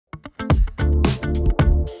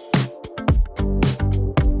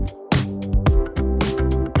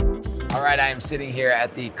am sitting here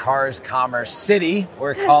at the Cars Commerce City,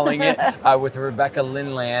 we're calling it, with Rebecca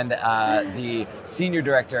Lindland, the Senior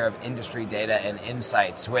Director of Industry Data and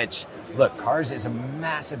Insights, which, look, Cars is a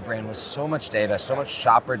massive brand with so much data, so much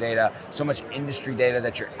shopper data, so much industry data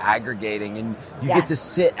that you're aggregating, and you get to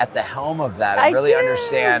sit at the helm of that and really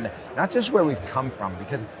understand not just where we've come from,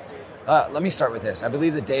 because let me start with this. I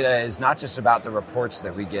believe the data is not just about the reports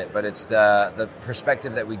that we get, but it's the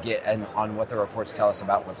perspective that we get and on what the reports tell us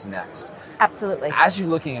about what's next. Absolutely. As you're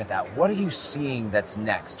looking at that, what are you seeing that's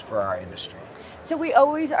next for our industry? So we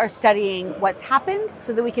always are studying what's happened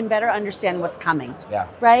so that we can better understand what's coming. Yeah.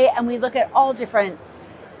 Right? And we look at all different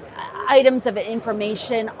items of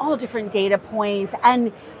information, all different data points.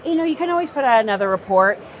 And, you can always put out another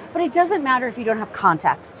report, but it doesn't matter if you don't have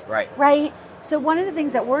context. Right. Right? So one of the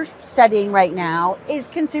things that we're studying right now is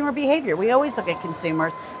consumer behavior. We always look at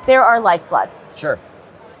consumers. They're our lifeblood. Sure.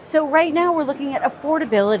 So right now we're looking at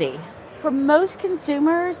affordability. For most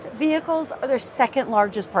consumers, vehicles are their second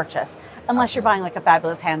largest purchase, unless you're buying like a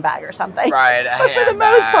fabulous handbag or something. Right, but for the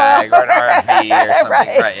most part, or an RV or something.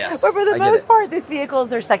 Right, yes. But for the most part, this vehicle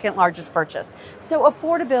is their second largest purchase. So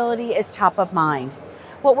affordability is top of mind.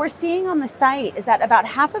 What we're seeing on the site is that about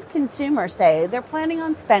half of consumers say they're planning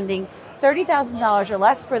on spending $30,000 or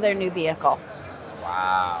less for their new vehicle.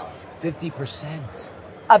 Wow, 50%.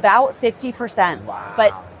 About 50%. Wow.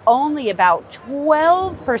 But only about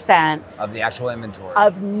 12% of the actual inventory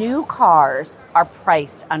of new cars are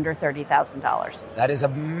priced under $30,000. That is a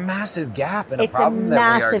massive gap and a problem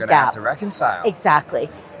that we are going to have to reconcile. Exactly.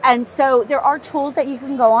 And so there are tools that you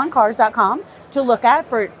can go on cars.com to look at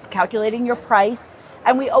for calculating your price.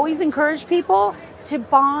 And we always encourage people to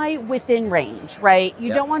buy within range, right?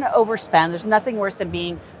 You don't want to overspend. There's nothing worse than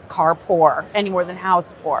being car poor any more than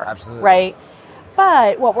house poor. Absolutely. Right?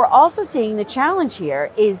 But what we're also seeing, the challenge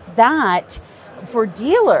here is that for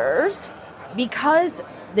dealers, because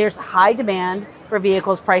there's high demand for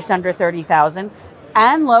vehicles priced under $30,000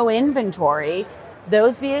 and low inventory,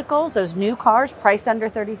 those vehicles, those new cars priced under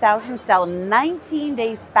 $30,000 sell 19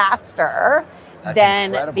 days faster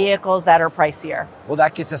than vehicles that are pricier. Well,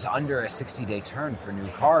 that gets us under a 60-day turn for new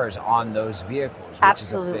cars on those vehicles, which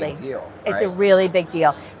is a big deal. Right? It's a really big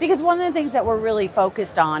deal. Because one of the things that we're really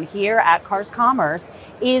focused on here at Cars Commerce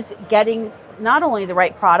is getting not only the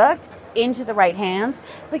right product into the right hands,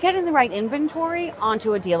 but getting the right inventory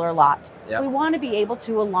onto a dealer lot. Yep. We want to be able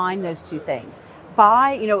to align those two things.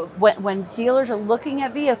 When dealers are looking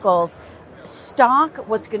at vehicles, stock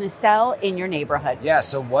what's going to sell in your neighborhood. Yeah.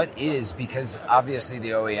 So what is, because obviously the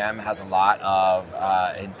OEM has a lot of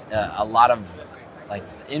like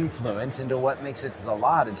influence into what makes it to the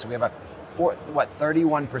lot, and so we have a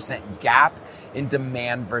 31% gap in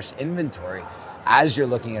demand versus inventory. As you're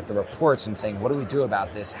looking at the reports and saying, what do we do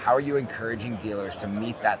about this? How are you encouraging dealers to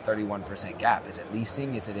meet that 31% gap? Is it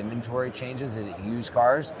leasing? Is it inventory changes? Is it used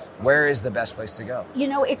cars? Where is the best place to go?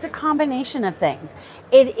 It's a combination of things.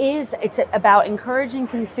 It's about encouraging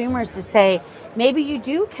consumers to say, maybe you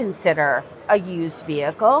do consider a used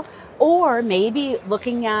vehicle, or maybe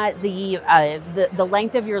looking at the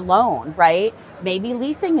length of your loan, right? Maybe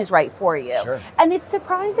leasing is right for you. Sure. And it's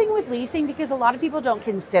surprising with leasing because a lot of people don't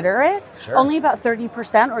consider it. Sure. Only about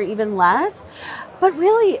 30% or even less. But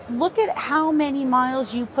really, look at how many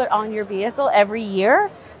miles you put on your vehicle every year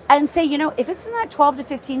and say, if it's in that 12 to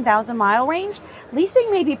 15,000 mile range,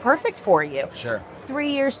 leasing may be perfect for you. Sure. 3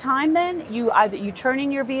 years time, then you turn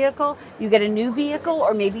in your vehicle, you get a new vehicle,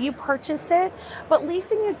 or maybe you purchase it. But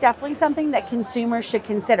leasing is definitely something that consumers should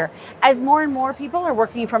consider. As more and more people are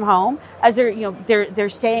working from home, as they're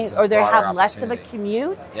staying or they have less of a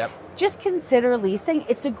commute. Yep. Just consider leasing.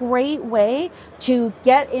 It's a great way to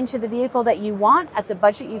get into the vehicle that you want at the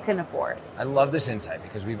budget you can afford. I love this insight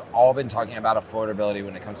because we've all been talking about affordability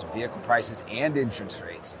when it comes to vehicle prices and interest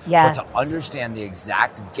rates. Yes. But to understand the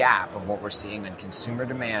exact gap of what we're seeing in consumer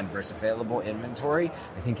demand versus available inventory,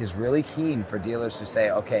 I think is really keen for dealers to say,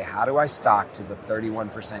 okay, how do I stock to the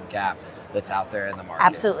 31% gap that's out there in the market?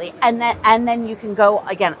 Absolutely. And then you can go,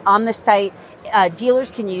 again, on the site, dealers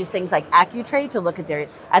can use things like AccuTrade to look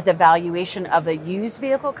at the valuation of a used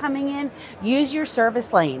vehicle coming in. Use your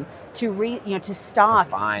service lane to stock,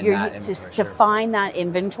 to find that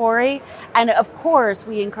inventory. And of course,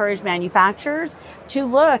 we encourage manufacturers to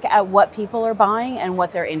look at what people are buying and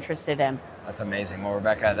what they're interested in. That's amazing. Well,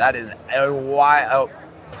 Rebecca, that is a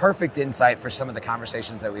perfect insight for some of the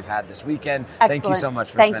conversations that we've had this weekend. Excellent. Thank you so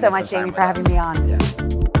much for Thanks spending so much, some time Jamie, for having me on. Yeah.